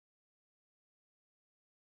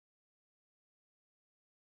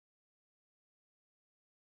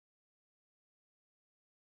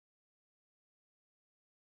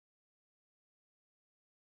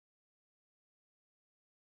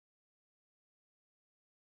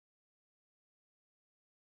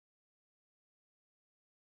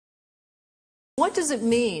What does it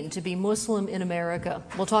mean to be Muslim in America?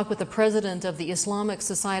 We'll talk with the president of the Islamic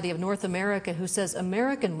Society of North America, who says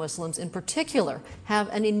American Muslims in particular have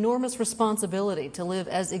an enormous responsibility to live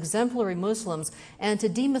as exemplary Muslims and to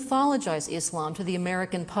demythologize Islam to the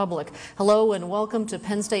American public. Hello and welcome to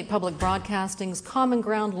Penn State Public Broadcasting's Common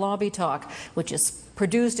Ground Lobby Talk, which is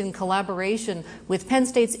produced in collaboration with Penn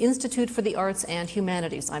State's Institute for the Arts and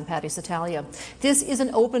Humanities. I'm Patty Satalia. This is an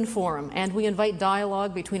open forum, and we invite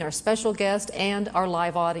dialogue between our special guest and our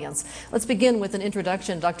live audience. Let's begin with an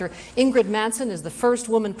introduction. Dr. Ingrid Mattson is the first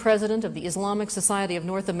woman president of the Islamic Society of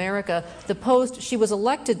North America, the post she was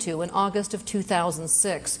elected to in August of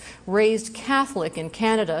 2006. Raised Catholic in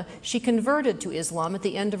Canada, she converted to Islam at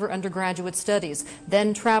the end of her undergraduate studies,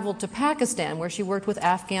 then traveled to Pakistan, where she worked with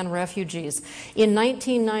Afghan refugees. In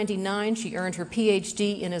 1999, she earned her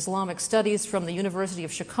PhD in Islamic Studies from the University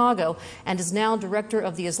of Chicago and is now director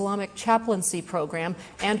of the Islamic Chaplaincy Program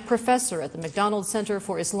and professor at the McDonald Center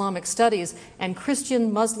for Islamic Studies and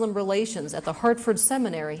Christian-Muslim Relations at the Hartford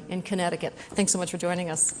Seminary in Connecticut. Thanks so much for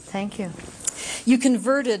joining us. Thank you. You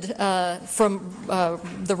converted from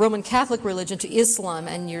the Roman Catholic religion to Islam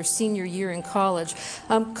in your senior year in college.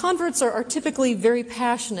 Converts are typically very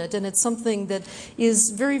passionate, and it's something that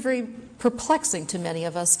is very, very perplexing to many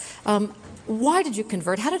of us. Why did you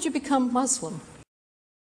convert? How did you become Muslim?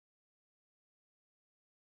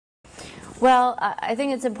 Well, I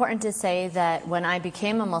think it's important to say that when I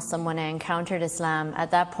became a Muslim, when I encountered Islam,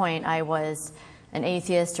 at that point I was an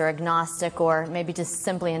atheist or agnostic or maybe just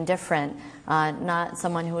simply indifferent, not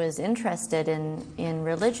someone who was interested in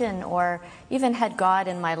religion or even had God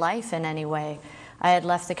in my life in any way. I had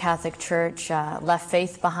left the Catholic Church, left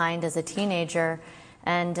faith behind as a teenager,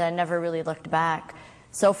 and never really looked back.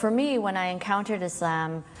 So for me, when I encountered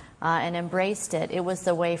Islam and embraced it, it was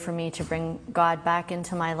the way for me to bring God back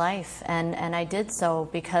into my life. And I did so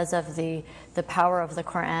because of the power of the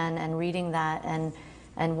Quran and reading that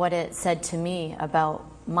and what it said to me about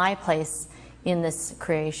my place in this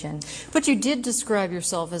creation. But you did describe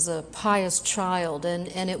yourself as a pious child,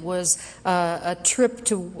 and it was a trip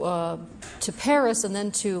to Paris and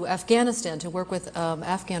then to Afghanistan to work with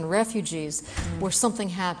Afghan refugees where something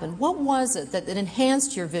happened. What was it that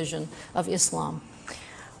enhanced your vision of Islam?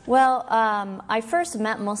 Well, I first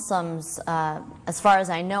met Muslims, as far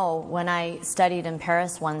as I know, when I studied in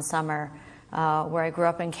Paris one summer, where I grew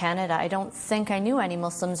up in Canada. I don't think I knew any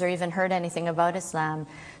Muslims or even heard anything about Islam.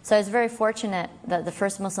 So I was very fortunate that the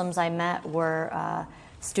first Muslims I met were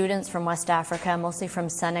students from West Africa, mostly from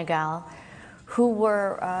Senegal, who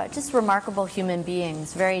were just remarkable human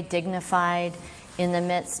beings, very dignified in the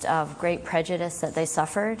midst of great prejudice that they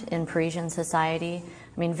suffered in Parisian society.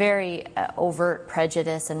 I mean, very overt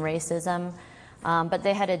prejudice and racism, but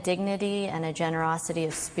they had a dignity and a generosity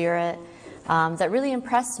of spirit that really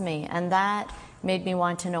impressed me, and that made me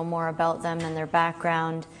want to know more about them and their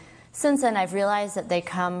background. Since then, I've realized that they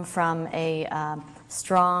come from a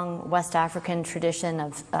strong West African tradition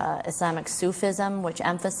of Islamic Sufism, which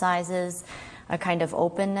emphasizes a kind of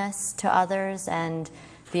openness to others and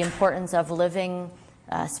the importance of living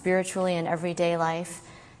spiritually in everyday life.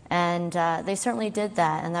 And they certainly did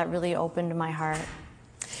that, and that really opened my heart.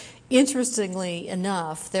 Interestingly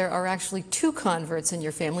enough, there are actually 2 converts in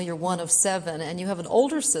your family. You're one of 7, and you have an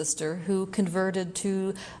older sister who converted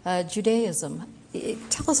to Judaism.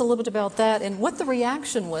 Tell us a little bit about that and what the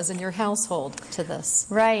reaction was in your household to this.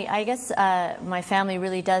 Right. I guess my family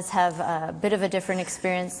really does have a bit of a different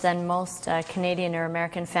experience than most Canadian or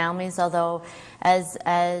American families, although as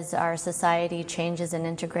our society changes and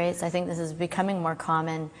integrates, I think this is becoming more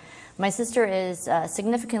common. My sister is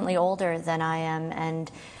significantly older than I am,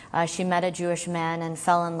 and she met a Jewish man and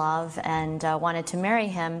fell in love and wanted to marry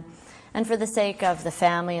him. And for the sake of the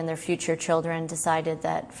family and their future children, decided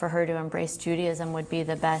that for her to embrace Judaism would be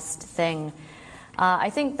the best thing. I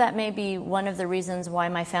think that may be one of the reasons why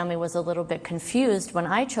my family was a little bit confused when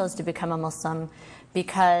I chose to become a Muslim,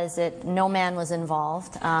 because no man was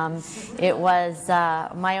involved. It was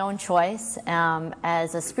my own choice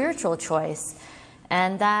as a spiritual choice.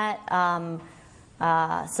 And that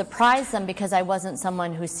surprised them because I wasn't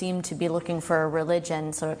someone who seemed to be looking for a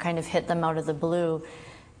religion, so it kind of hit them out of the blue.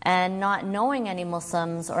 And not knowing any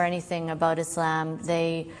Muslims or anything about Islam,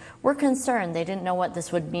 they were concerned. They didn't know what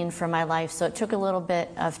this would mean for my life, so it took a little bit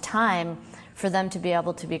of time for them to be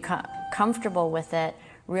able to be comfortable with it,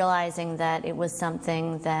 realizing that it was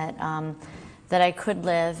something that that I could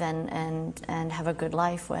live and have a good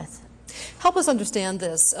life with. Help us understand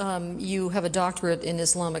this. You have a doctorate in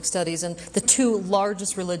Islamic studies, and the two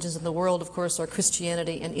largest religions in the world, of course, are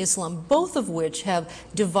Christianity and Islam, both of which have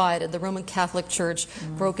divided. The Roman Catholic Church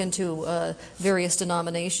broke into various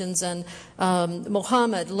denominations, and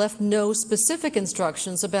Muhammad left no specific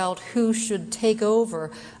instructions about who should take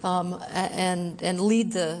over and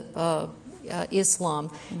lead the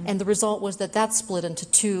Islam, and the result was that split into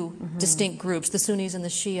two distinct groups, the Sunnis and the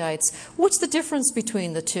Shiites. What's the difference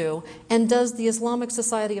between the two, and does the Islamic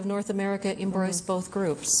Society of North America embrace both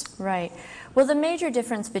groups? Right. Well, the major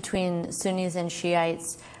difference between Sunnis and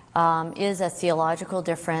Shiites is a theological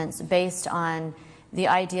difference based on the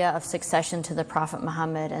idea of succession to the Prophet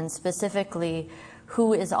Muhammad, and specifically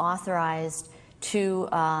who is authorized to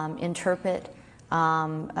interpret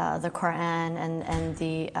the Quran and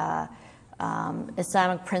the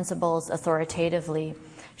Islamic principles authoritatively.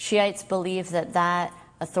 Shiites believe that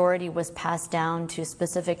authority was passed down to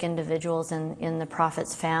specific individuals in the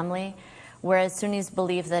Prophet's family, whereas Sunnis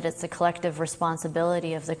believe that it's a collective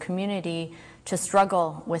responsibility of the community to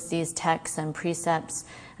struggle with these texts and precepts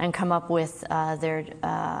and come up with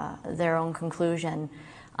their own conclusion.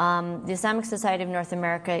 The Islamic Society of North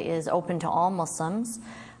America is open to all Muslims.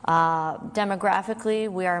 Demographically,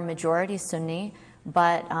 we are a majority Sunni,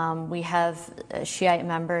 but we have Shiite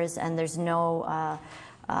members, and there's no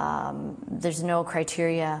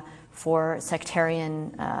criteria for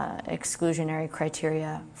sectarian exclusionary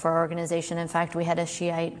criteria for our organization. In fact, we had a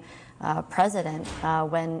Shiite president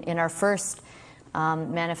when in our first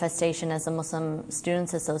manifestation as a Muslim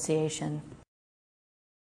Students Association.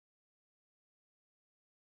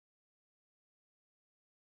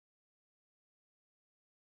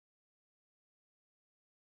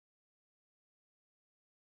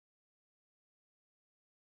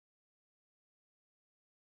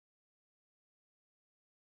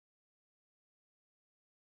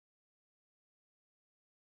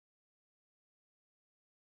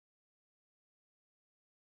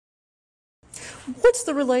 What's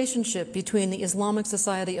the relationship between the Islamic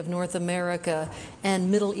Society of North America and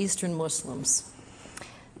Middle Eastern Muslims?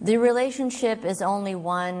 The relationship is only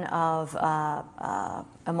one of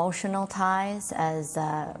emotional ties as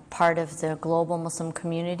part of the global Muslim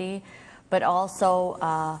community, but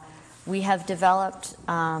also we have developed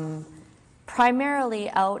primarily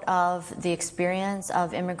out of the experience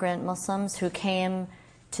of immigrant Muslims who came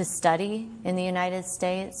to study in the United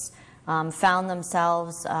States, found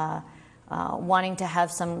themselves wanting to have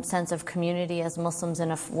some sense of community as Muslims in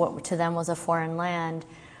what to them was a foreign land,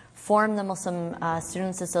 formed the Muslim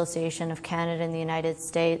Students Association of Canada and the United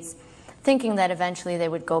States, thinking that eventually they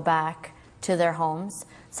would go back to their homes.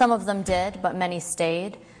 Some of them did, but many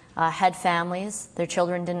stayed, had families. Their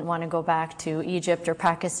children didn't want to go back to Egypt or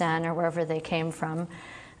Pakistan or wherever they came from.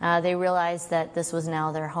 They realized that this was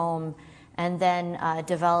now their home, and then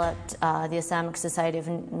developed the Islamic Society of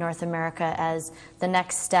North America as the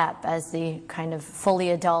next step, as the kind of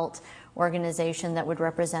fully adult organization that would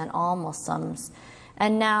represent all Muslims.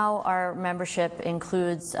 And now our membership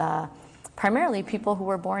includes primarily people who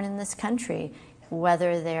were born in this country,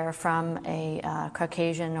 whether they're from a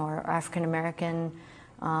Caucasian or African American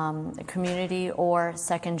community or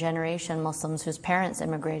second-generation Muslims whose parents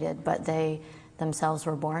immigrated, but they themselves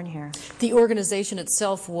were born here. The organization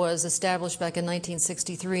itself was established back in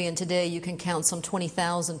 1963, and today you can count some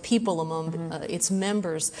 20,000 people among its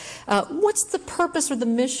members. What's the purpose or the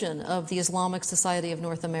mission of the Islamic Society of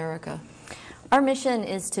North America? Our mission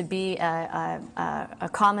is to be a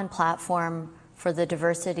common platform for the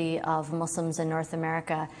diversity of Muslims in North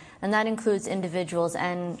America, and that includes individuals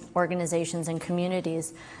and organizations and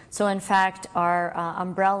communities. So in fact, our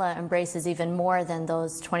umbrella embraces even more than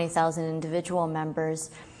those 20,000 individual members,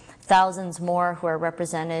 thousands more who are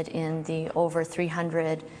represented in the over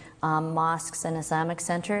 300 mosques and Islamic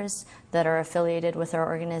centers that are affiliated with our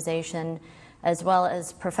organization, as well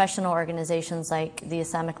as professional organizations like the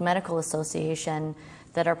Islamic Medical Association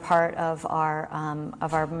that are part of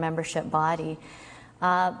our membership body.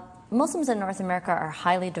 Muslims in North America are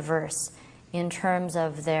highly diverse in terms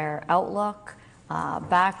of their outlook,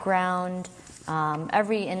 background,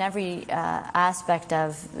 in every aspect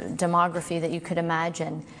of demography that you could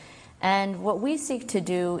imagine. And what we seek to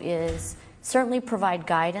do is certainly provide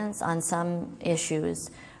guidance on some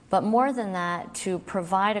issues, but more than that, to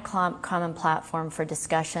provide a common platform for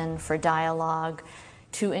discussion, for dialogue,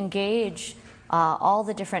 to engage all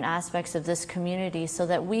the different aspects of this community so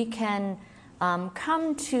that we can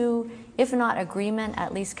come to, if not agreement,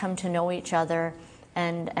 at least come to know each other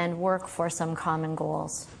and work for some common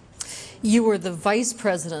goals. You were the vice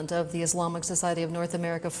president of the Islamic Society of North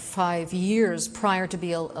America for 5 years prior to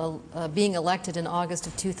being elected in August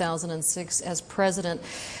of 2006 as president.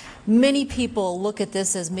 Many people look at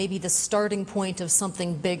this as maybe the starting point of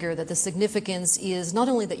something bigger, that the significance is not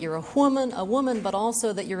only that you're a woman, but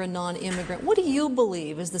also that you're a non-immigrant. What do you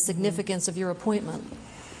believe is the significance of your appointment?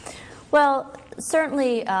 Well,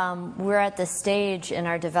 certainly we're at the stage in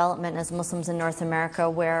our development as Muslims in North America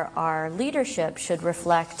where our leadership should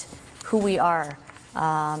reflect who we are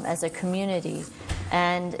as a community.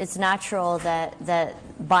 And it's natural that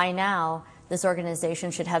by now this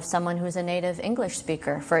organization should have someone who's a native English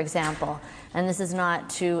speaker, for example. And this is not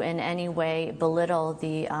to in any way belittle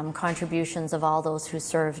the contributions of all those who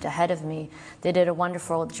served ahead of me. They did a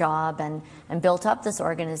wonderful job and built up this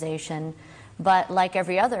organization. But like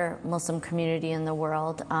every other Muslim community in the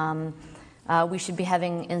world, we should be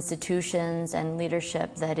having institutions and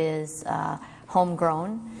leadership that is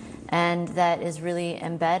homegrown and that is really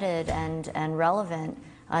embedded and relevant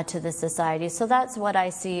to the society. So that's what I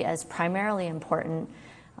see as primarily important.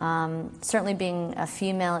 Certainly being a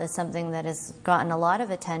female is something that has gotten a lot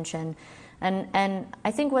of attention. And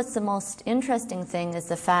I think what's the most interesting thing is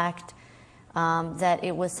the fact that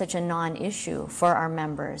it was such a non-issue for our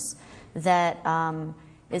members, that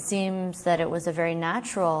it seems that it was a very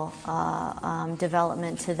natural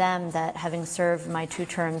development to them that having served my 2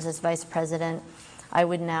 terms as vice president, I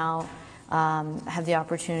would now have the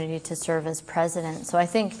opportunity to serve as president. So I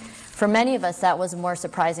think for many of us that was more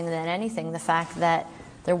surprising than anything, the fact that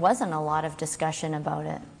there wasn't a lot of discussion about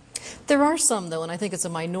it. There are some, though, and I think it's a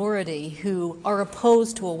minority, who are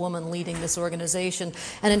opposed to a woman leading this organization.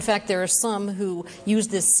 And in fact, there are some who use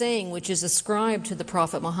this saying, which is ascribed to the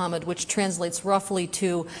Prophet Muhammad, which translates roughly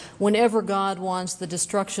to, whenever God wants the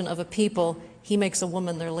destruction of a people, he makes a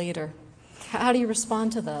woman their leader. How do you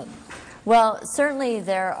respond to that? Well, certainly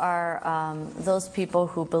there are those people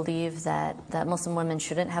who believe that Muslim women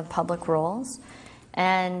shouldn't have public roles.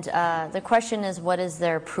 And the question is, what is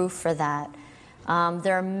their proof for that?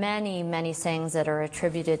 There are many, many sayings that are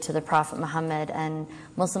attributed to the Prophet Muhammad, and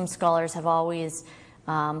Muslim scholars have always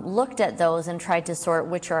looked at those and tried to sort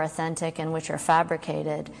which are authentic and which are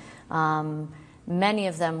fabricated. Many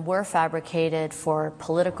of them were fabricated for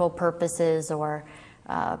political purposes or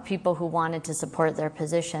people who wanted to support their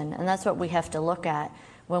position, and that's what we have to look at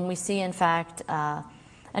when we see, in fact,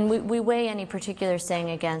 and we weigh any particular saying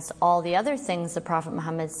against all the other things the Prophet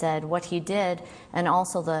Muhammad said, what he did, and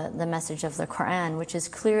also the message of the Quran, which is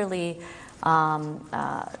clearly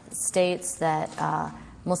states that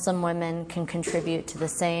Muslim women can contribute to the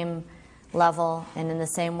same level and in the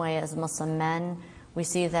same way as Muslim men. We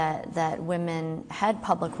see that women had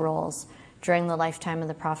public roles during the lifetime of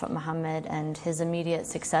the Prophet Muhammad, and his immediate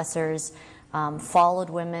successors followed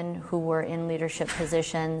women who were in leadership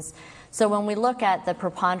positions. So when we look at the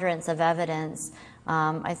preponderance of evidence,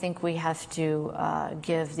 I think we have to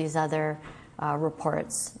give these other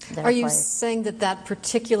reports their place. Are you saying that that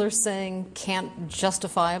particular saying can't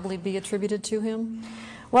justifiably be attributed to him?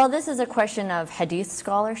 Well, this is a question of hadith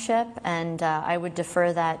scholarship, and I would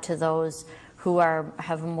defer that to those who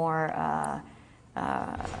have more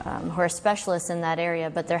who are specialists in that area,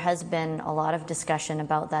 but there has been a lot of discussion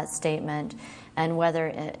about that statement and whether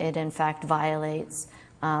it in fact violates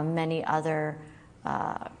many other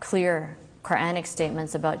clear Quranic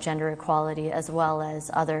statements about gender equality, as well as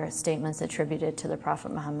other statements attributed to the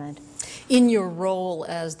Prophet Muhammad. In your role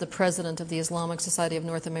as the president of the Islamic Society of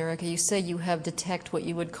North America, you say you have detected what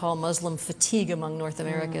you would call Muslim fatigue among North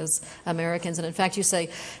Americans. And in fact, you say,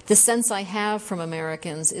 the sense I have from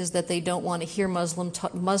Americans is that they don't want to hear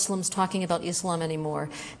Muslims talking about Islam anymore.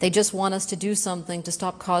 They just want us to do something to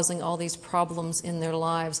stop causing all these problems in their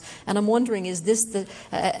lives. And I'm wondering, is this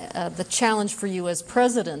the challenge for you as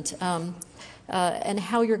president? And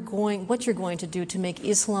what you're going to do to make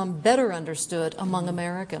Islam better understood among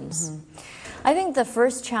Americans? I think the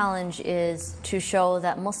first challenge is to show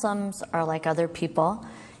that Muslims are like other people,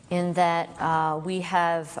 in that we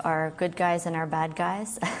have our good guys and our bad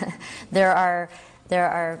guys. There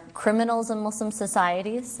are criminals in Muslim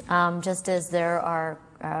societies, just as there are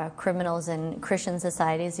criminals in Christian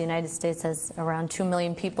societies. The United States has around 2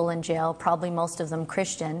 million people in jail, probably most of them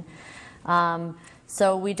Christian.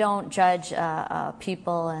 So we don't judge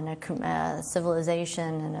people and a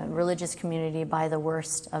civilization and a religious community by the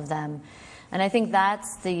worst of them. And I think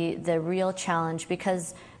that's the real challenge,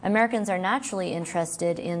 because Americans are naturally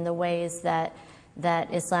interested in the ways that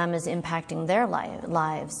Islam is impacting their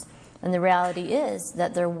lives. And the reality is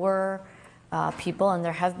that there were people, and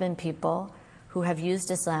there have been people, who have used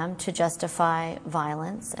Islam to justify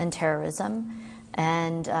violence and terrorism,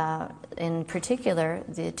 and in particular,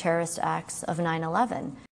 the terrorist acts of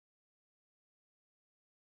 9/11.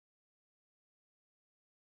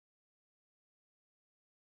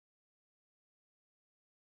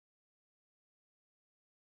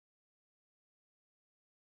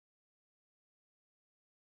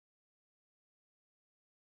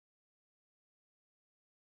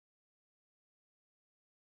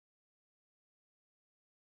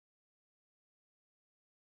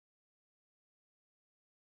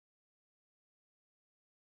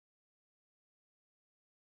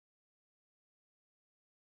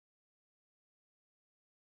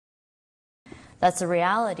 That's a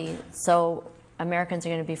reality, so Americans are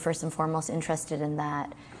going to be first and foremost interested in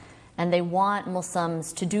that. And they want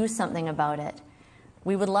Muslims to do something about it.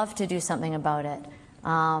 We would love to do something about it.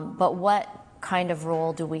 But what kind of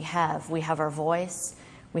role do we have? We have our voice,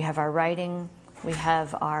 we have our writing, we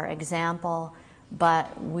have our example,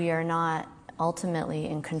 but we are not ultimately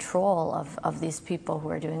in control of these people who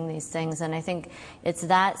are doing these things. And I think it's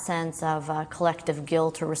that sense of collective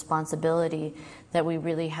guilt or responsibility that we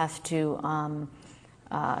really have to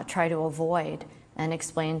try to avoid and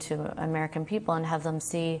explain to American people and have them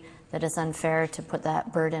see that it's unfair to put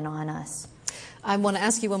that burden on us. I want to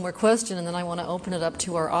ask you one more question, and then I want to open it up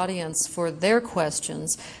to our audience for their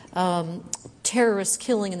questions. Terrorist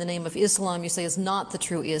killing in the name of Islam, you say, is not the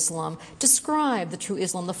true Islam. Describe the true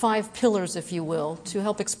Islam, the 5 pillars, if you will, to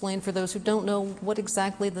help explain for those who don't know what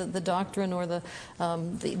exactly the doctrine or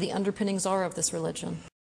the underpinnings are of this religion.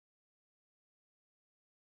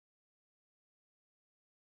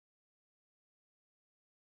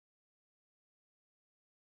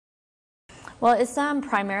 Well, Islam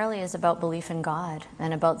primarily is about belief in God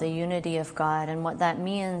and about the unity of God, and what that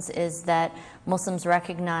means is that Muslims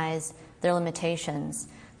recognize their limitations.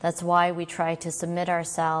 That's why we try to submit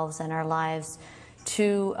ourselves and our lives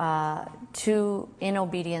to in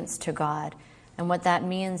obedience to God. And what that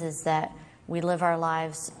means is that we live our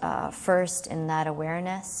lives first in that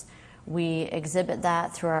awareness. We exhibit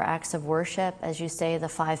that through our acts of worship, as you say, the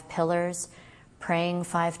 5 pillars, praying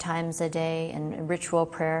 5 times a day and ritual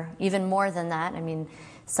prayer, even more than that. I mean,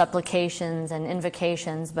 supplications and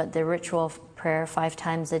invocations, but the ritual prayer 5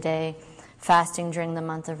 times a day, fasting during the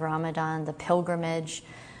month of Ramadan, the pilgrimage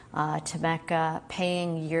to Mecca,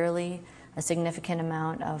 paying yearly a significant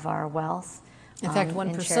amount of our wealth. In fact,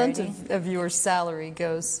 1% of your salary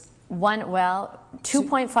goes.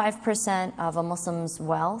 2.5% of a Muslim's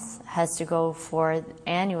wealth has to go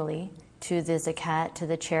annually to the zakat, to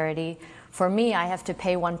the charity. For me, I have to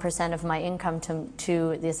pay 1% of my income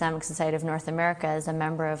to the Islamic Society of North America as a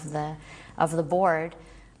member of the board.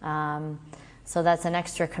 So that's an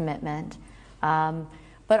extra commitment.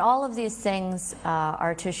 But all of these things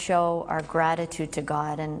are to show our gratitude to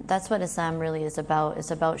God, and that's what Islam really is about.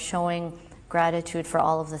 It's about showing gratitude for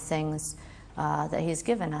all of the things that He's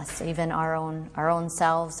given us, even our own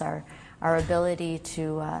selves, our ability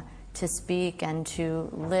to speak and to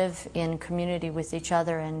live in community with each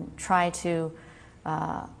other and try to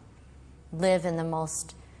live in the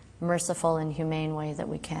most merciful and humane way that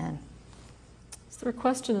we can. Is there a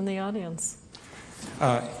question in the audience?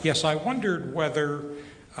 Yes, I wondered whether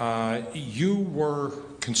you were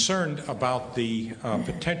concerned about the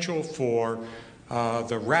potential for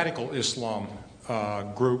the radical Islam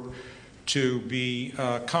group to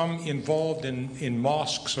become involved in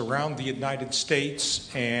mosques around the United States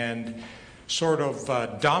and sort of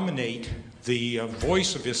dominate the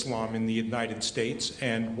voice of Islam in the United States,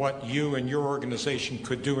 and what you and your organization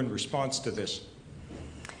could do in response to this.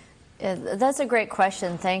 That's a great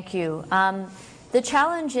question. Thank you. The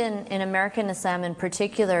challenge in American Islam in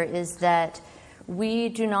particular is that we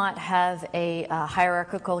do not have a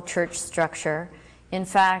hierarchical church structure. In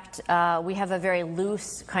fact, we have a very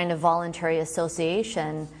loose kind of voluntary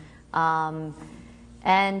association,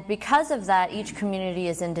 and because of that, each community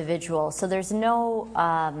is individual. So there's no,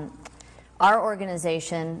 our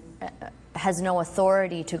organization has no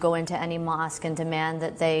authority to go into any mosque and demand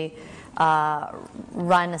that they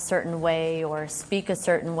run a certain way or speak a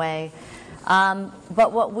certain way.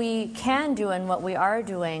 But what we can do and what we are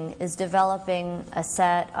doing is developing a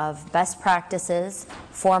set of best practices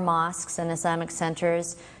for mosques and Islamic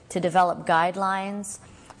centers to develop guidelines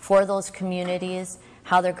for those communities,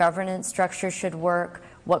 how their governance structure should work,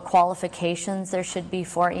 what qualifications there should be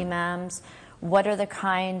for imams, what are the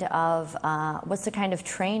kind of, what's the kind of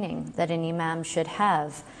training that an imam should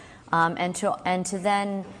have, and to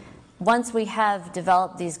then, once we have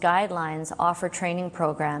developed these guidelines, offer training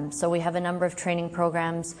programs. So we have a number of training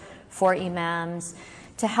programs for imams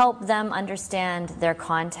to help them understand their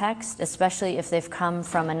context, especially if they've come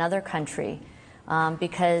from another country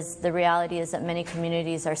because the reality is that many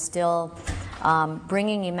communities are still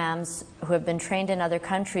bringing imams who have been trained in other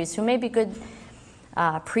countries, who may be good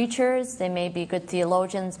preachers, they may be good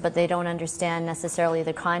theologians, but they don't understand necessarily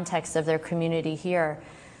the context of their community here.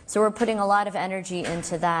 So we're putting a lot of energy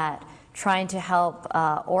into that, trying to help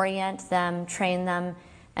orient them, train them,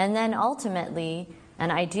 and then ultimately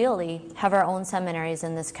and ideally have our own seminaries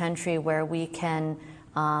in this country where we can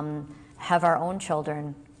have our own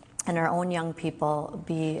children and our own young people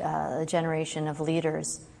be a generation of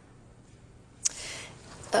leaders.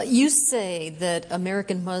 You say that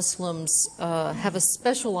American Muslims have a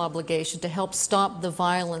special obligation to help stop the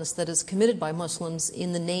violence that is committed by Muslims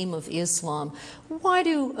in the name of Islam. Why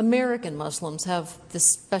do American Muslims have this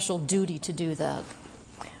special duty to do that?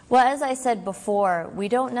 Well, as I said before, we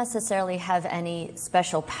don't necessarily have any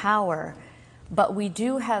special power, but we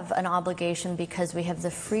do have an obligation because we have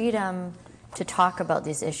the freedom to talk about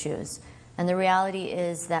these issues. And the reality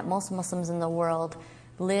is that most Muslims in the world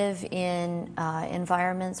live in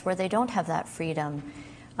environments where they don't have that freedom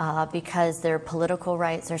because their political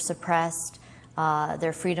rights are suppressed,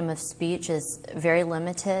 their freedom of speech is very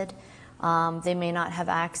limited. They may not have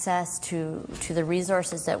access to the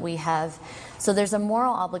resources that we have. So there's a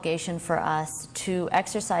moral obligation for us to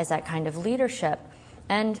exercise that kind of leadership.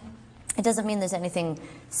 And it doesn't mean there's anything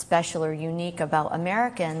special or unique about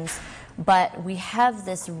Americans, but we have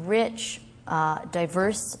this rich,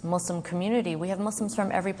 diverse Muslim community. We have Muslims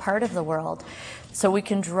from every part of the world. So we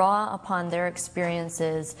can draw upon their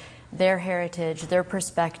experiences, their heritage, their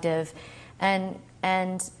perspective,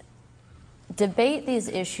 and debate these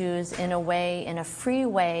issues in a way, in a free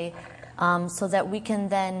way, so that we can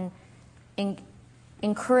then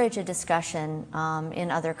encourage a discussion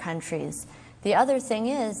in other countries. The other thing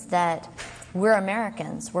is that we're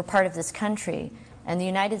Americans, we're part of this country, and the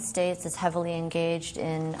United States is heavily engaged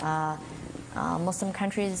in Muslim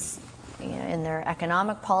countries, in their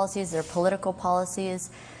economic policies, their political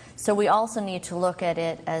policies. So we also need to look at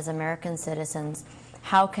it as American citizens.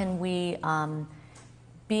 How can we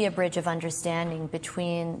be a bridge of understanding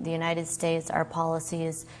between the United States, our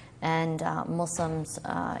policies, and Muslims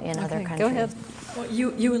in other countries? Go ahead. Well,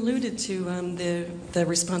 you alluded to the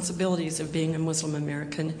responsibilities of being a Muslim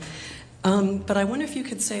American, but I wonder if you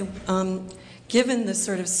could say, given the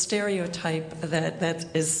sort of stereotype that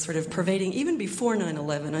is sort of pervading even before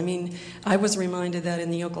 9/11, I mean, I was reminded that in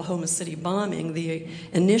the Oklahoma City bombing, the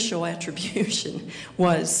initial attribution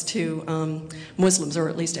was to Muslims, or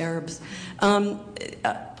at least Arabs.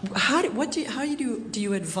 How do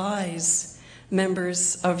you advise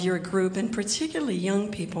members of your group, and particularly young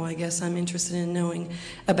people, I guess I'm interested in knowing,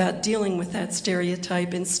 about dealing with that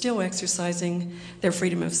stereotype and still exercising their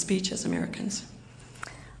freedom of speech as Americans?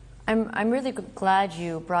 I'm really glad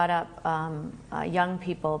you brought up young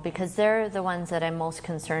people, because they're the ones that I'm most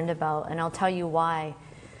concerned about, and I'll tell you why.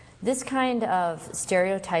 This kind of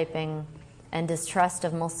stereotyping and distrust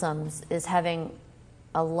of Muslims is having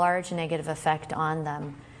a large negative effect on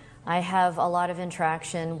them. I have a lot of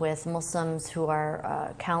interaction with Muslims who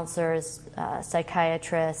are counselors,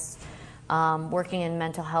 psychiatrists, working in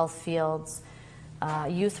mental health fields,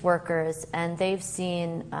 youth workers, and they've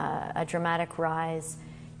seen a dramatic rise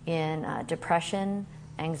in depression,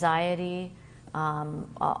 anxiety,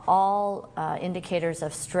 all indicators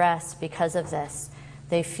of stress because of this.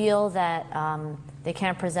 They feel that they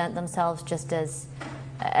can't present themselves just as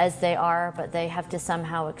they are, but they have to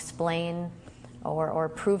somehow explain or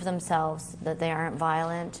prove themselves that they aren't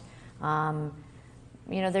violent.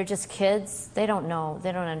 You know, they're just kids. They don't know,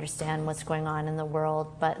 they don't understand what's going on in the world,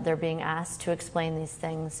 but they're being asked to explain these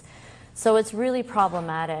things. So it's really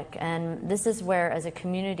problematic, and this is where, as a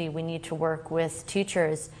community, we need to work with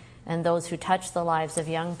teachers and those who touch the lives of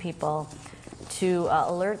young people to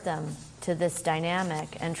alert them to this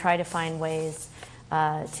dynamic and try to find ways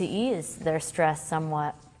to ease their stress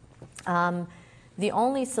somewhat. The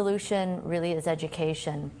only solution really is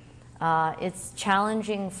education. It's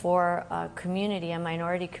challenging for a community, a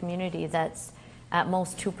minority community that's at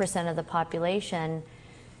most 2% of the population,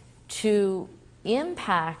 to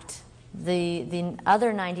impact the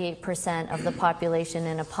other 98% of the population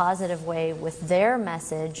in a positive way with their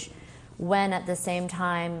message, when at the same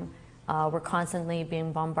time we're constantly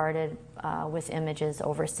being bombarded with images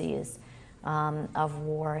overseas of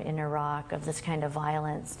war in Iraq, of this kind of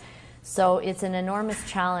violence. So it's an enormous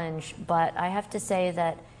challenge, but I have to say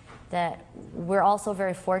that we're also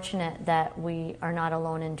very fortunate that we are not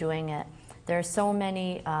alone in doing it. There are so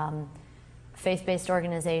many faith-based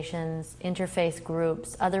organizations, interfaith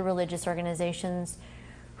groups, other religious organizations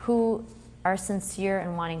who are sincere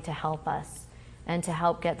in wanting to help us and to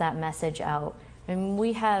help get that message out. And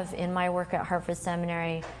we have, in my work at Hartford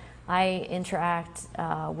Seminary, I interact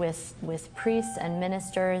with priests and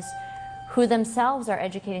ministers who themselves are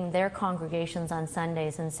educating their congregations on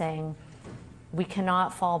Sundays and saying, we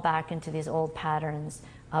cannot fall back into these old patterns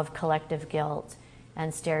of collective guilt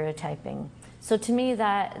and stereotyping. So to me,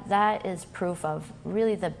 that is proof of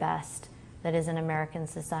really the best that is in American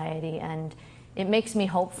society, and it makes me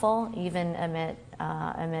hopeful even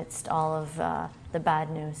amidst all of the bad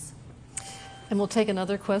news. And we'll take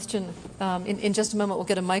another question. In just a moment, we'll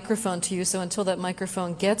get a microphone to you, so until that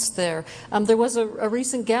microphone gets there. There was a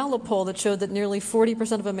recent Gallup poll that showed that nearly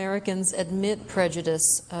 40% of Americans admit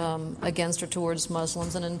prejudice against or towards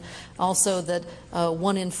Muslims, and also that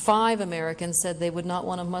 1 in 5 Americans said they would not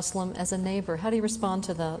want a Muslim as a neighbor. How do you respond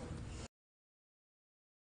to that?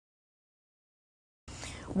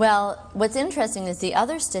 Well, what's interesting is the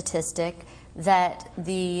other statistic that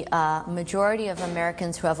the majority of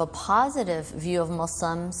Americans who have a positive view of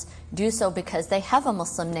Muslims do so because they have a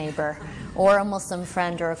Muslim neighbor or a Muslim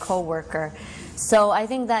friend or a co-worker. So I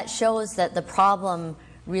think that shows that the problem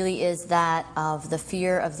really is that of the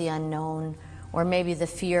fear of the unknown, or maybe the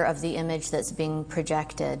fear of the image that's being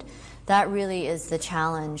projected. That really is the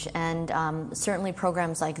challenge, and certainly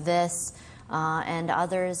programs like this and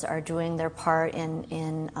others are doing their part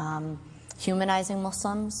in humanizing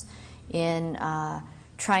Muslims, in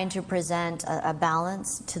trying to present a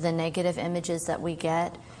balance to the negative images that we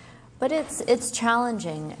get. But it's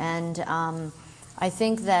challenging, and I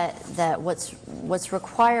think that what's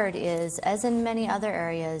required is, as in many other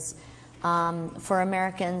areas, for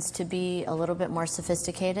Americans to be a little bit more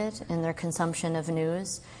sophisticated in their consumption of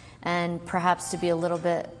news, and perhaps to be a little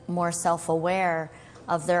bit more self-aware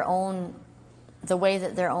of the way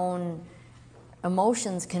that their own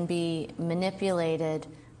emotions can be manipulated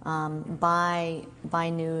by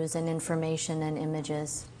news and information and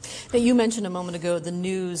images. Now, you mentioned a moment ago the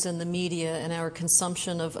news and the media and our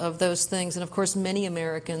consumption of those things, and of course many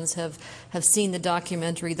Americans have seen the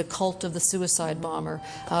documentary The Cult of the Suicide Bomber,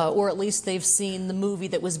 or at least they've seen the movie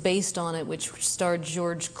that was based on it, which starred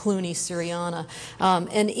George Clooney, Syriana.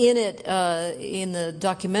 And in it, in the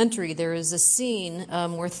documentary, there is a scene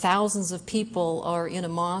where thousands of people are in a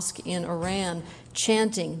mosque in Iran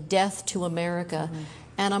chanting "Death to America." Mm-hmm.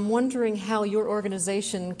 And I'm wondering how your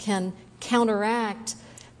organization can counteract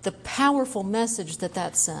the powerful message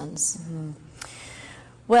that sends. Mm-hmm.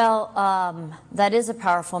 Well, that is a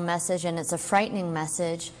powerful message, and it's a frightening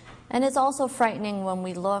message. And it's also frightening when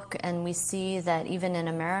we look and we see that even in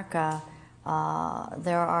America,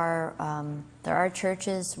 there are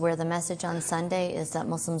churches where the message on Sunday is that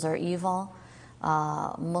Muslims are evil,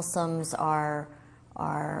 Muslims are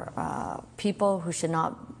people who should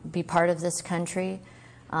not be part of this country,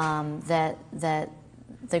 that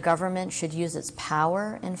the government should use its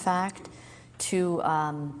power, in fact, to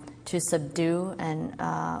subdue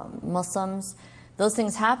Muslims. Those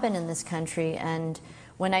things happen in this country, and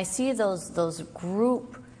when I see those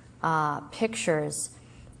group pictures,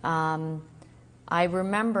 I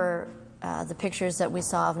remember the pictures that we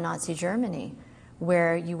saw of Nazi Germany,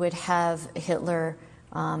 where you would have Hitler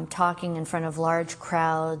talking in front of large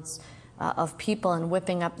crowds of people and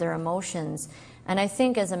whipping up their emotions. And I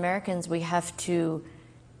think as Americans we have to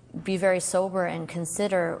be very sober and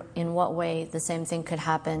consider in what way the same thing could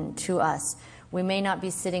happen to us. We may not be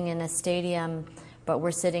sitting in a stadium, but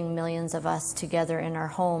we're sitting, millions of us, together in our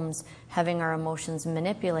homes, having our emotions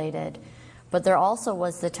manipulated. But there also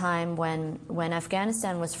was the time when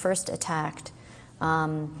Afghanistan was first attacked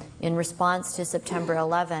in response to September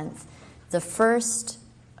 11th. The first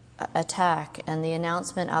attack and the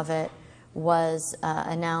announcement of it was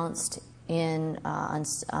announced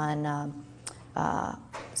on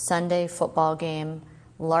Sunday football game,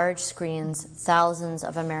 large screens, thousands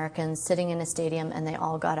of Americans sitting in a stadium, and they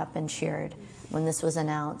all got up and cheered when this was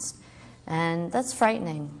announced. And that's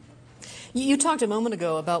frightening. You talked a moment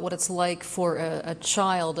ago about what it's like for a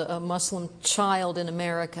child, a Muslim child in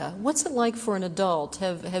America. What's it like for an adult?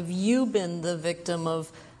 Have you been the victim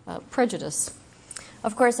of prejudice?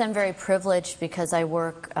 Of course, I'm very privileged because I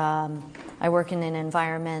work in an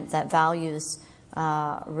environment that values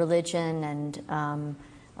religion and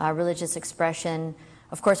religious expression.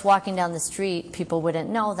 Of course, walking down the street, people wouldn't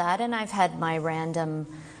know that, and I've had my random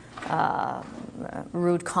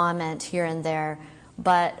rude comment here and there,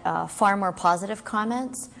 but far more positive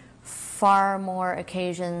comments, far more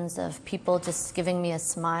occasions of people just giving me a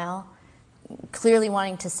smile, clearly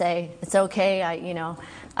wanting to say, it's okay,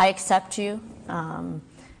 I accept you,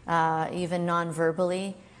 even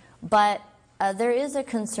non-verbally. But there is a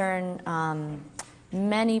concern.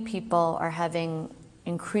 Many people are having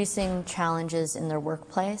increasing challenges in their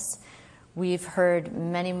workplace We've heard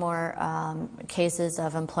many more cases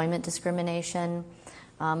of employment discrimination,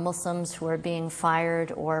 Muslims who are being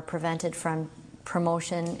fired or prevented from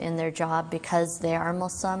promotion in their job because they are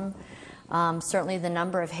Muslim. Certainly the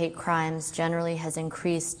number of hate crimes generally has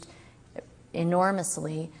increased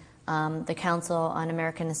enormously. The Council on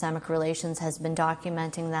American Islamic Relations has been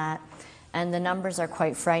documenting that, and the numbers are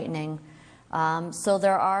quite frightening. So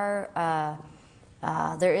there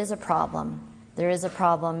is a problem. There is a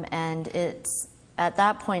problem, and it's at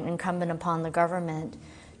that point incumbent upon the government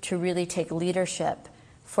to really take leadership.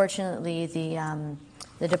 Fortunately,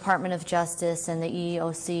 the Department of Justice and the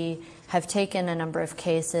EEOC have taken a number of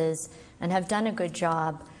cases and have done a good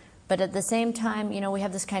job. But at the same time, you know, we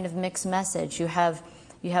have this kind of mixed message. You have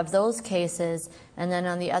those cases, and then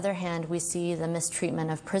on the other hand, we see the mistreatment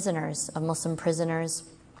of prisoners, of Muslim prisoners.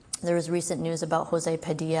 There was recent news about Jose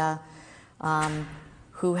Padilla,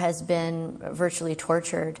 who has been virtually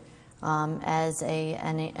tortured as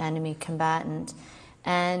an enemy combatant.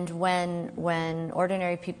 And when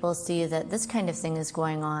ordinary people see that this kind of thing is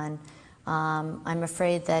going on, I'm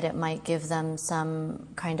afraid that it might give them some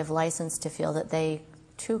kind of license to feel that they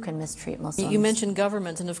too can mistreat Muslims. You mentioned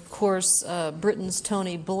government, and of course Britain's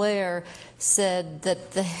Tony Blair said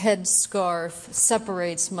that the headscarf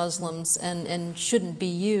separates Muslims and shouldn't be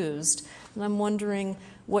used. And I'm wondering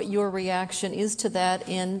what your reaction is to that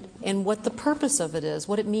and what the purpose of it is,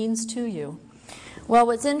 what it means to you. Well,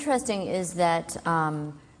 what's interesting is that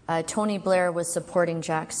Tony Blair was supporting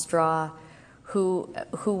Jack Straw, who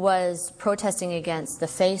was protesting against the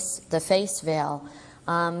face veil.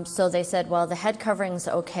 So they said, well, the head covering's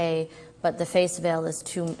okay, but the face veil is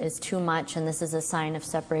too much, and this is a sign of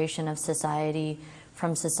separation of society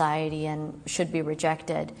from society and should be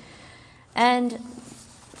rejected. And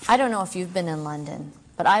I don't know if you've been in London,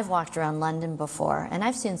 but I've walked around London before, and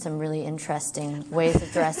I've seen some really interesting ways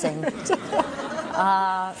of dressing.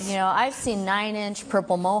 You know, I've seen 9-inch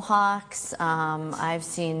purple mohawks. I've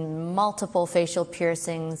seen multiple facial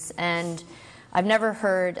piercings, and I've never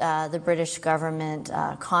heard the British government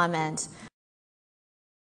comment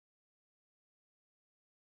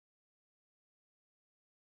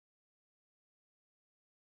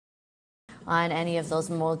on any of those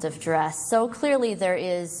modes of dress. So clearly there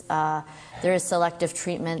is selective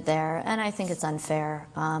treatment there, and I think it's unfair.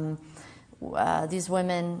 These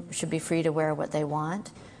women should be free to wear what they want.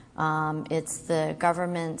 It's the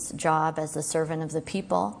government's job as the servant of the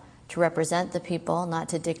people to represent the people, not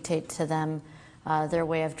to dictate to them their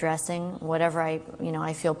way of dressing. Whatever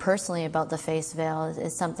I feel personally about the face veil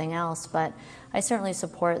is something else, but I certainly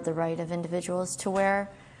support the right of individuals to wear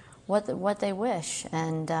what they wish.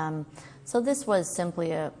 And so this was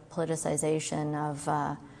simply a politicization of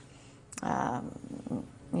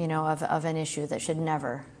an issue that should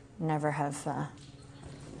never have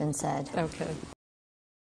been said. Okay.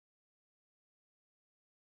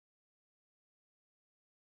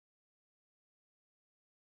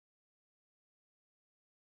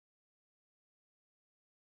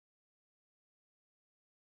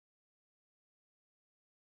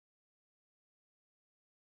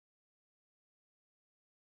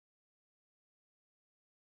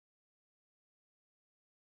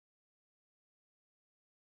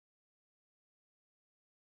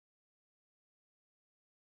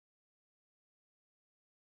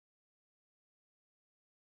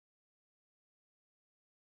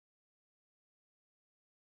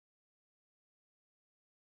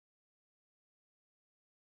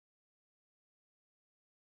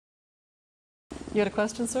 You had a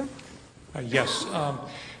question, sir? Yes.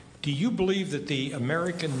 Do you believe that the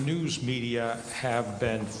American news media have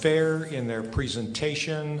been fair in their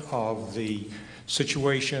presentation of the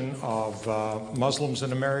situation of Muslims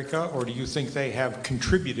in America, or do you think they have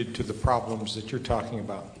contributed to the problems that you're talking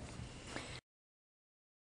about?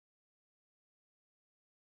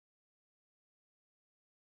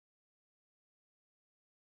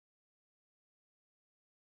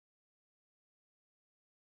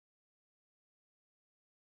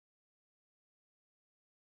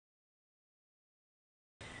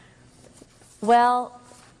 Well,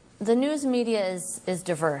 the news media is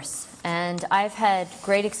diverse, and I've had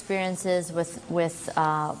great experiences with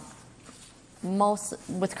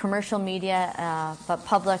commercial media, but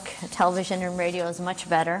public television and radio is much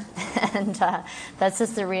better, and that's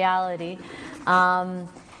just the reality.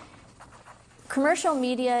 Commercial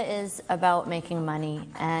media is about making money,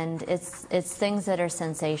 and it's things that are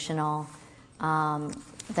sensational,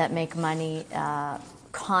 that make money.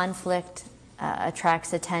 Conflict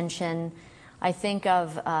attracts attention. I think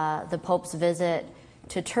of the Pope's visit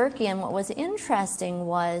to Turkey, and what was interesting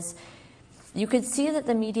was you could see that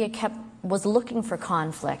the media was looking for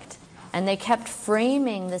conflict. And they kept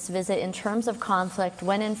framing this visit in terms of conflict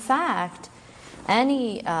when, in fact,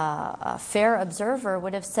 any fair observer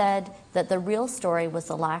would have said that the real story was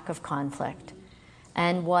the lack of conflict.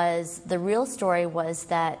 And the real story was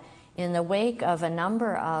that in the wake of a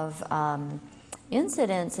number of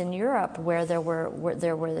incidents in Europe where there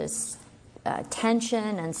were this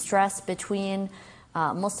tension and stress between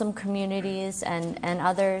Muslim communities and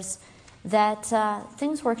others, that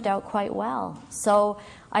things worked out quite well. So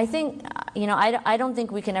I think, I don't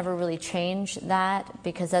think we can ever really change that,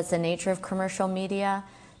 because that's the nature of commercial media.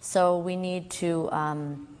 So we need to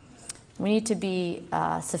be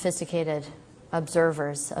sophisticated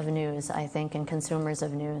observers of news, I think, and consumers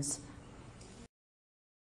of news.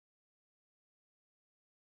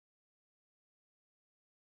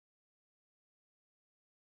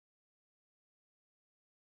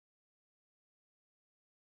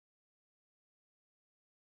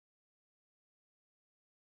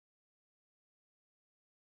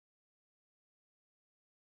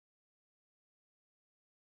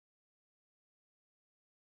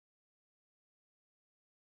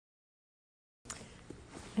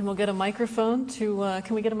 And we'll get a microphone to,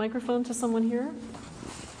 can we get a microphone to someone here?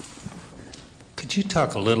 Could you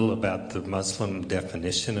talk a little about the Muslim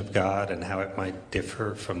definition of God and how it might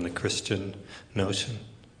differ from the Christian notion?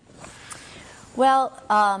 Well,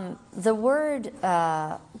 the word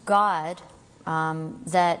God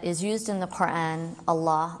that is used in the Quran,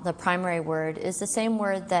 Allah, the primary word, is the same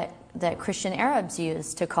word that Christian Arabs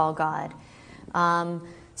use to call God.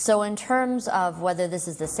 So in terms of whether this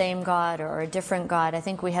is the same God or a different God, I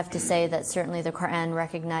think we have to say that certainly the Quran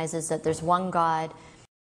recognizes that there's one God.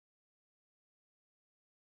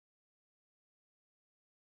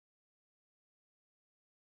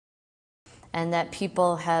 And that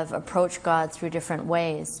people have approached God through different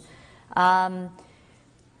ways.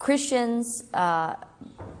 Christians,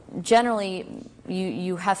 generally,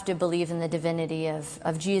 you have to believe in the divinity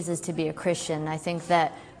of Jesus to be a Christian. I think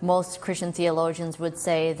that most Christian theologians would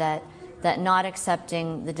say that not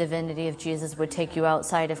accepting the divinity of Jesus would take you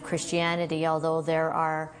outside of Christianity, although there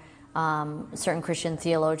are certain Christian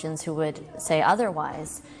theologians who would say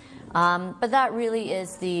otherwise. But that really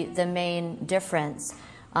is the main difference.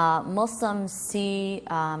 Muslims see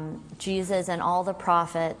Jesus and all the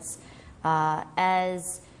prophets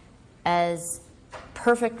as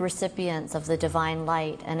perfect recipients of the divine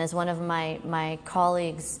light. And as one of my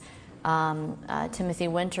colleagues, Timothy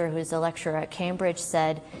Winter, who's a lecturer at Cambridge,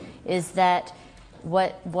 said, is that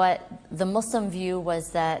what the Muslim view was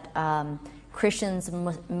that Christians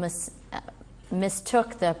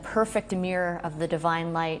mistook the perfect mirror of the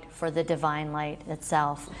divine light for the divine light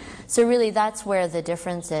itself. So really that's where the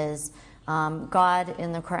difference is. God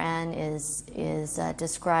in the Quran is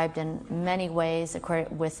described in many ways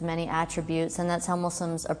with many attributes, and that's how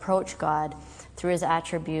Muslims approach God, through his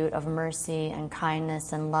attribute of mercy and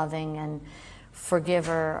kindness and loving and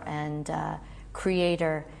forgiver and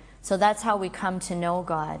creator. So that's how we come to know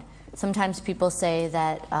God. Sometimes people say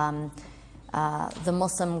that the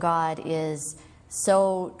Muslim God is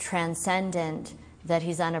so transcendent that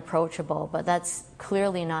he's unapproachable, but that's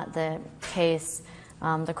clearly not the case.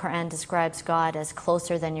 The Quran describes God as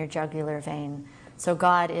closer than your jugular vein. So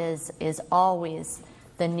God is always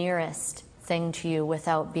the nearest thing to you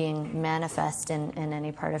without being manifest in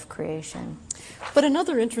any part of creation. But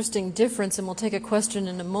another interesting difference, and we'll take a question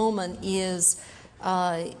in a moment, is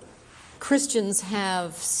Christians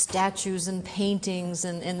have statues and paintings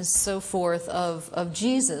and so forth of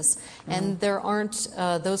Jesus, and there aren't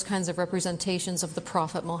those kinds of representations of the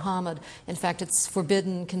Prophet Muhammad. In fact, it's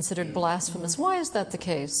forbidden, considered blasphemous. Why is that the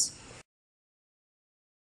case?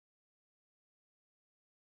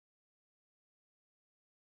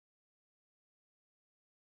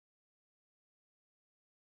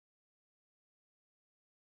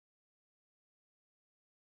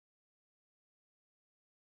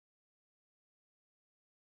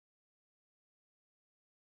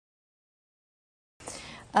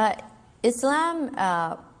 Islam,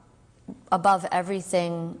 above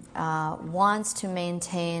everything, wants to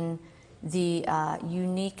maintain the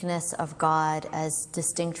uniqueness of God as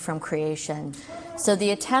distinct from creation. So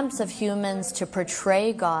the attempts of humans to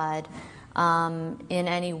portray God in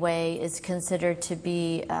any way is considered to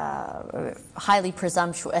be highly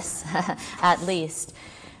presumptuous, at least.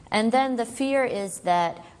 And then the fear is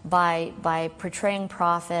that by portraying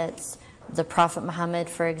prophets, the Prophet Muhammad,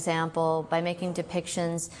 for example, by making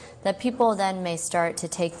depictions, that people then may start to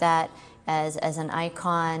take that as an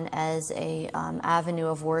icon, as a avenue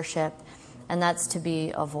of worship, and that's to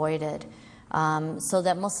be avoided. So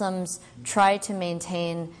that Muslims try to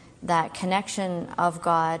maintain that connection of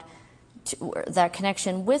God that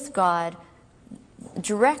connection with God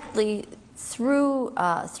directly through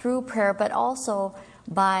prayer, but also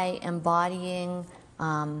by embodying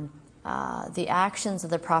the actions of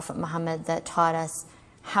the Prophet Muhammad that taught us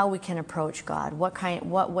how we can approach God.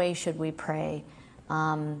 What way should we pray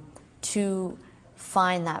to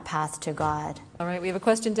find that path to God? All right, we have a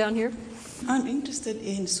question down here. I'm interested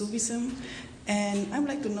in Sufism, and I would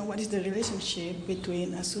like to know what is the relationship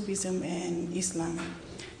between Sufism and Islam,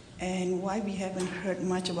 and why we haven't heard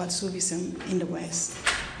much about Sufism in the West.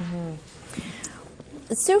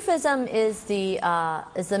 Sufism is the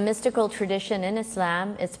mystical tradition in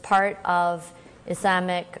Islam. It's part of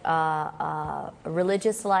Islamic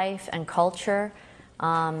religious life and culture.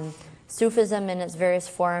 Sufism in its various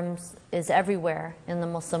forms is everywhere in the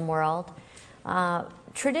Muslim world.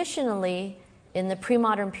 Traditionally, in the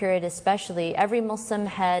pre-modern period especially, every Muslim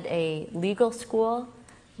had a legal school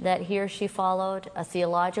that he or she followed, a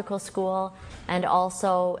theological school, and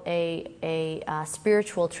also a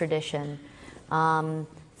spiritual tradition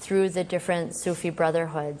through the different Sufi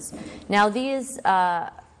brotherhoods. Now these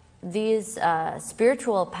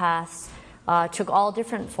spiritual paths took all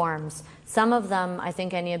different forms. Some of them, I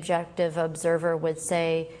think any objective observer would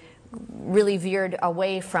say, really veered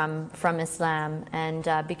away from Islam and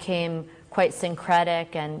became quite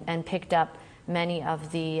syncretic and picked up many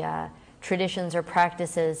of the traditions or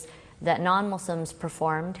practices that non-Muslims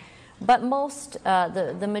performed. But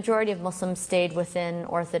the majority of Muslims stayed within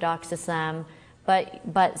Orthodox Islam,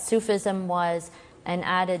 but Sufism was an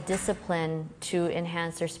added discipline to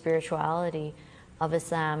enhance their spirituality of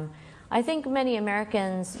Islam. I think many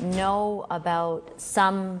Americans know about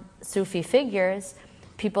some Sufi figures,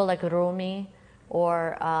 people like Rumi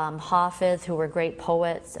or Hafiz, who were great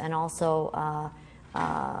poets and also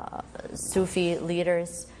Sufi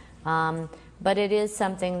leaders. But it is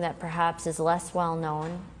something that perhaps is less well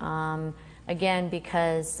known, again,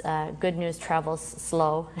 because good news travels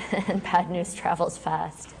slow and bad news travels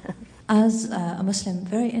fast. As a Muslim,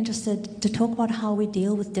 very interested to talk about how we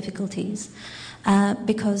deal with difficulties,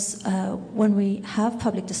 because when we have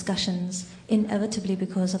public discussions, inevitably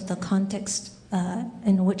because of the context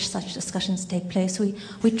in which such discussions take place,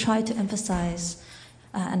 we try to emphasize,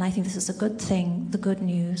 and I think this is a good thing, the good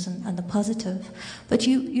news and the positive. But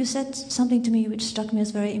you said something to me which struck me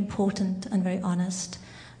as very important and very honest,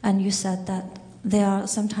 and you said that there are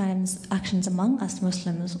sometimes actions among us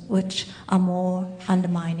Muslims which are more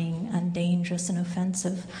undermining and dangerous and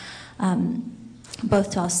offensive,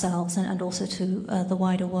 both to ourselves and also to the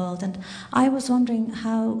wider world. And I was wondering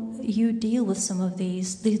how you deal with some of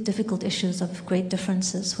these difficult issues of great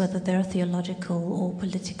differences, whether they're theological or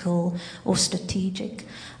political or strategic,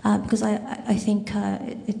 because I think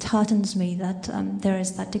it heartens me that there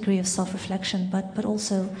is that degree of self-reflection, but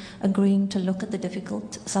also agreeing to look at the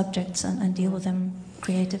difficult subjects and deal with them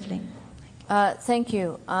creatively. Thank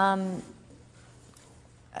you.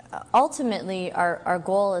 Ultimately, our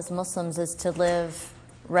goal as Muslims is to live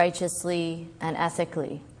righteously and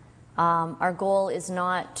ethically. Our goal is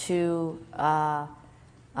not to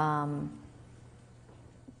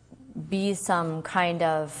be some kind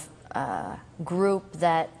of group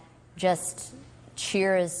that just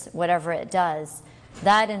cheers whatever it does.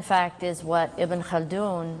 That, in fact, is what Ibn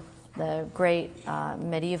Khaldun, the great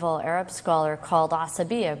medieval Arab scholar, called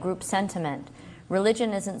asabiya, group sentiment.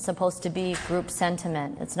 Religion isn't supposed to be group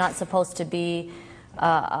sentiment. It's not supposed to be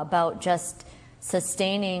about just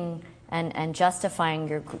sustaining and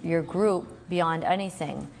justifying your group beyond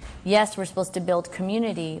anything. Yes, we're supposed to build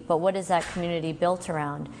community, but what is that community built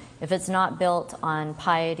around? If it's not built on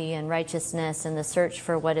piety and righteousness and the search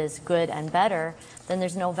for what is good and better, then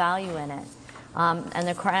there's no value in it. And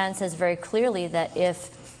the Quran says very clearly that if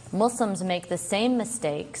Muslims make the same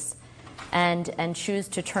mistakes and choose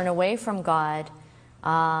to turn away from God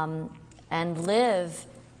and live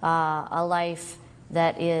a life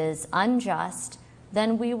that is unjust,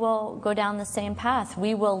 then we will go down the same path.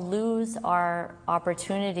 We will lose our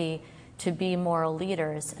opportunity to be moral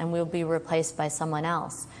leaders, and we'll be replaced by someone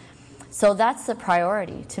else. So that's the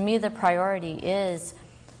priority. To me, the priority is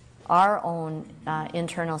our own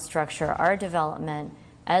internal structure, our development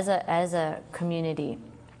as a community.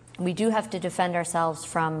 We do have to defend ourselves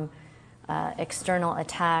from external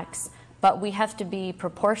attacks, but we have to be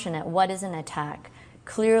proportionate. What is an attack?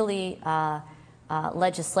 Clearly,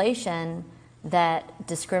 legislation that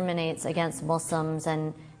discriminates against Muslims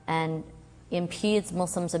and impedes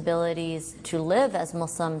Muslims' abilities to live as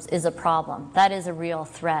Muslims is a problem. That is a real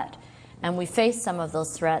threat. And we face some of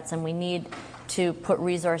those threats, and we need to put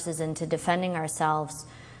resources into defending ourselves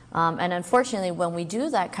And unfortunately, when we do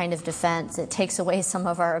that kind of defense, it takes away some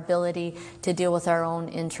of our ability to deal with our own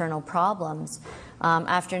internal problems.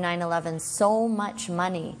 After 9/11, so much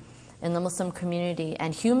money in the Muslim community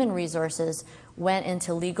and human resources went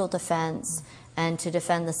into legal defense and to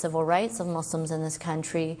defend the civil rights of Muslims in this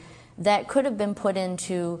country that could have been put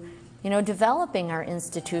into, developing our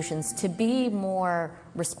institutions to be more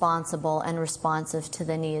responsible and responsive to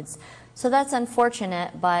the needs. So that's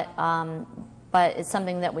unfortunate, but it's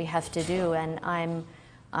something that we have to do, and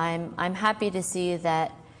I'm happy to see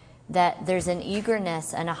that there's an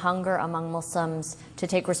eagerness and a hunger among Muslims to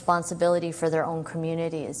take responsibility for their own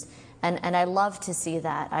communities. And I love to see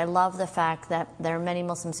that. I love the fact that there are many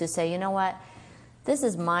Muslims who say, you know what, this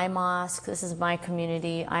is my mosque, this is my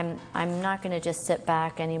community. I'm not going to just sit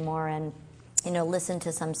back anymore and listen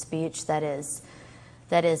to some speech that is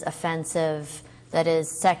offensive, that is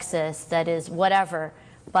sexist, that is whatever.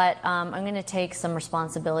 But I'm going to take some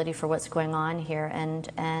responsibility for what's going on here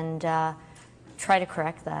and try to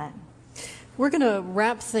correct that. We're going to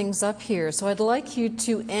wrap things up here, so I'd like you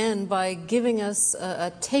to end by giving us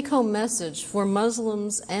a take-home message for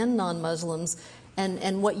Muslims and non-Muslims,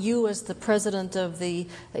 and what you as the president of the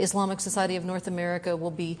Islamic Society of North America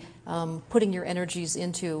will be putting your energies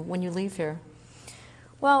into when you leave here.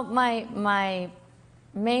 Well, my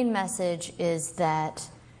main message is that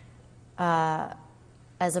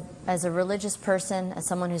as a religious person, as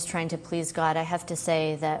someone who's trying to please God, I have to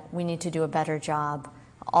say that we need to do a better job,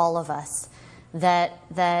 all of us. That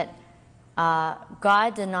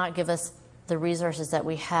God did not give us the resources that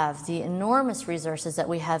we have, the enormous resources that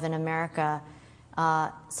we have in America,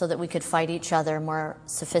 so that we could fight each other more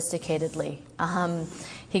sophisticatedly.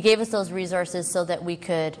 He gave us those resources so that we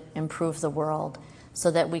could improve the world,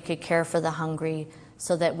 so that we could care for the hungry,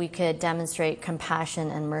 so that we could demonstrate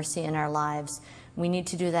compassion and mercy in our lives. We need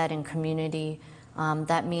to do that in community.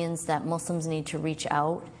 That means that Muslims need to reach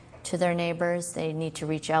out to their neighbors. They need to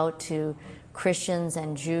reach out to Christians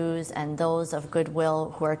and Jews and those of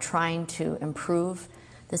goodwill who are trying to improve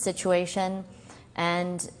the situation.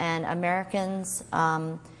 And Americans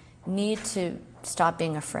need to stop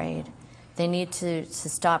being afraid. They need to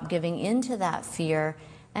stop giving into that fear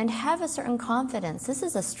and have a certain confidence. This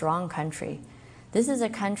is a strong country. This is a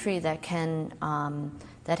country that can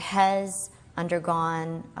that has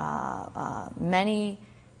undergone many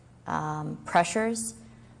pressures,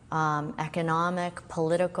 economic,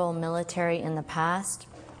 political, military in the past,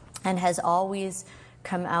 and has always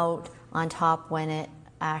come out on top when it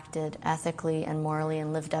acted ethically and morally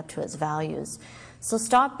and lived up to its values. So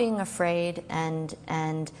stop being afraid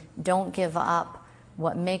and don't give up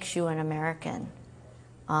what makes you an American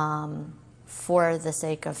for the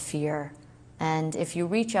sake of fear. And if you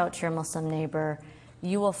reach out to your Muslim neighbor,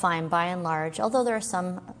 you will find, by and large, although there are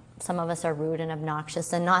some of us are rude and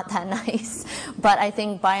obnoxious and not that nice, but I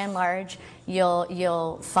think by and large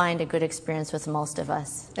you'll find a good experience with most of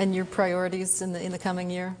us. And your priorities in the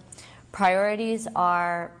coming year? Priorities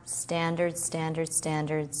are standards,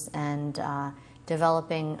 and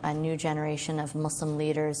developing a new generation of Muslim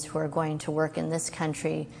leaders who are going to work in this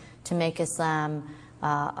country to make Islam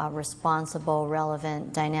a responsible,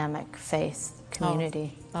 relevant, dynamic faith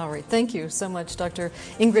community. All right. Thank you so much, Dr.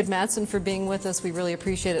 Ingrid Mattson, for being with us. We really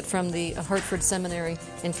appreciate it, from the Hartford Seminary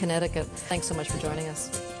in Connecticut. Thanks so much for joining us.